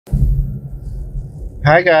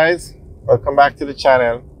Hi guys, welcome back to the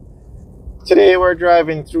channel. Today we're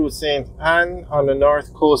driving through St. Ann on the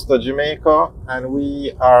north coast of Jamaica, and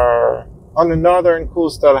we are on the northern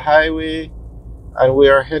coastal highway and we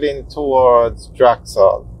are heading towards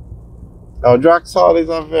Draxall. Now Draxall is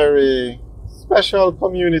a very special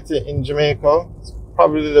community in Jamaica. It's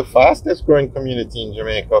probably the fastest growing community in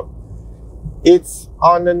Jamaica. It's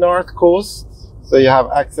on the north coast, so you have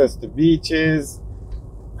access to beaches,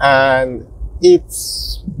 and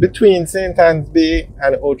it's between St. Ann's Bay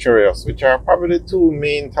and Ocho Rios, which are probably the two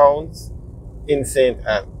main towns in St.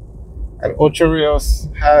 Ann. And Ocho Rios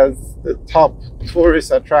has the top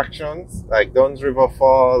tourist attractions like Dunn's River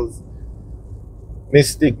Falls,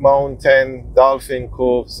 Mystic Mountain, Dolphin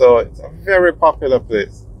Cove, so it's a very popular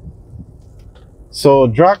place. So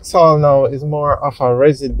Draxall now is more of a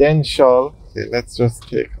residential. Okay, let's just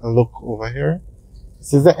take a look over here.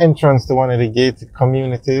 This is the entrance to one of the gated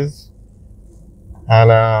communities.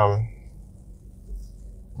 And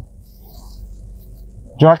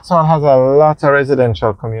Draxall has a lot of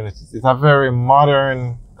residential communities. It's a very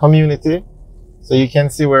modern community. So you can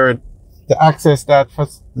see where to access that for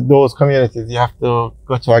those communities, you have to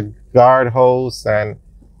go to a guardhouse, and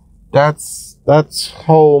that's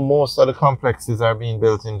how most of the complexes are being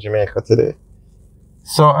built in Jamaica today.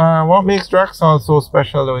 So what makes Draxall so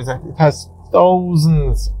special though is that it has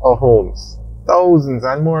thousands of homes. Thousands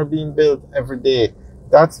and more being built every day.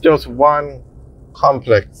 That's just one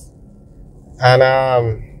complex. And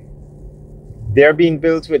they're being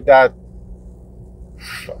built with that,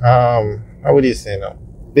 how would you say now?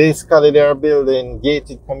 Basically, they're building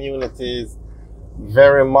gated communities,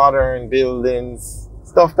 very modern buildings,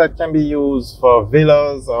 stuff that can be used for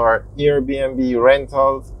villas or Airbnb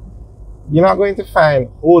rentals. You're not going to find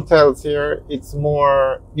hotels here. It's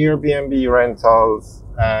more Airbnb rentals,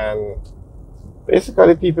 and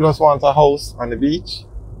basically people just want a house on the beach.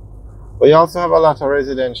 But you also have a lot of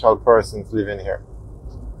residential persons living here.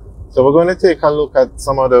 So we're going to take a look at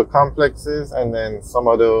some of the complexes and then some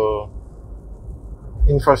of the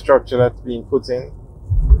infrastructure that's being put in.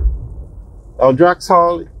 Now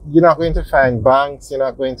Draxall, you're not going to find banks, you're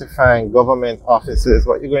not going to find government offices.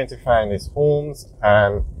 What you're going to find is homes,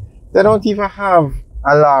 and they don't even have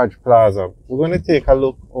a large plaza. We're going to take a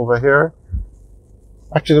look over here.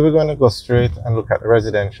 Actually, we're going to go straight and look at the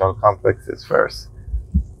residential complexes first.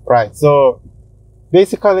 Right, so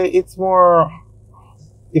basically it's more,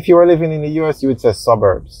 if you were living in the US, you would say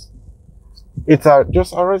suburbs. It's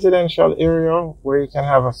just a residential area where you can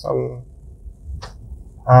have some,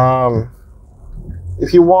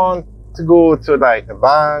 if you want to go to like the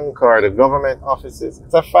bank or the government offices,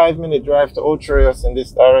 it's a 5-minute drive to Ocho Rios in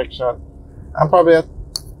this direction, and probably a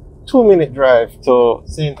 2-minute drive to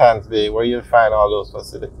St. Ann's Bay where you'll find all those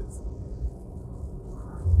facilities.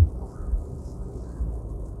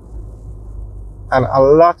 And a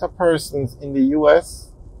lot of persons in the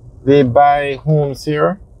US, they buy homes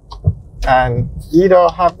here and either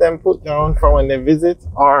have them put down for when they visit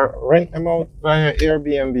or rent them out via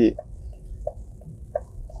Airbnb.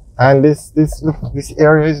 And this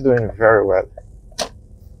area is doing very well.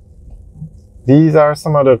 These are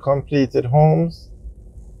some of the completed homes,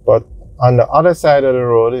 but on the other side of the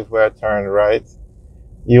road, if we turn right,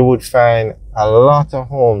 you would find a lot of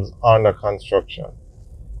homes under construction.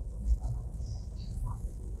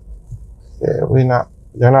 Yeah, we're not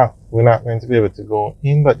going to be able to go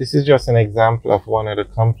in, but this is just an example of one of the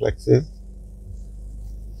complexes.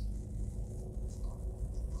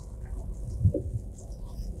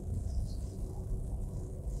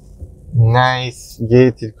 Nice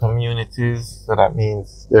gated communities, so that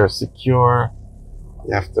means they're secure.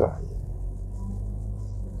 You have to,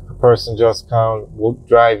 a person just can't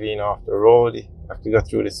drive in off the road. You have to go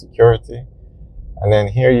through the security. And then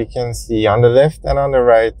here you can see on the left and on the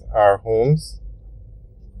right are homes.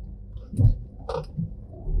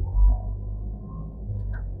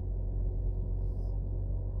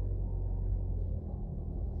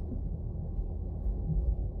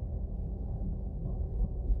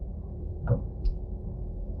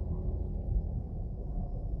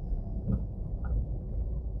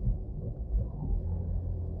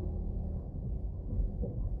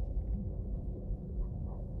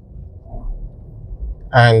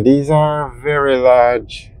 And these are very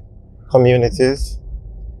large communities.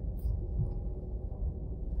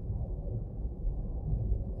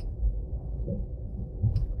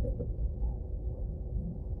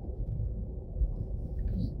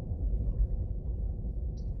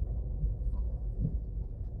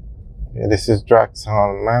 Yeah, this is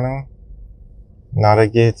Draxall Manor, not a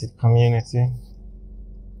gated community.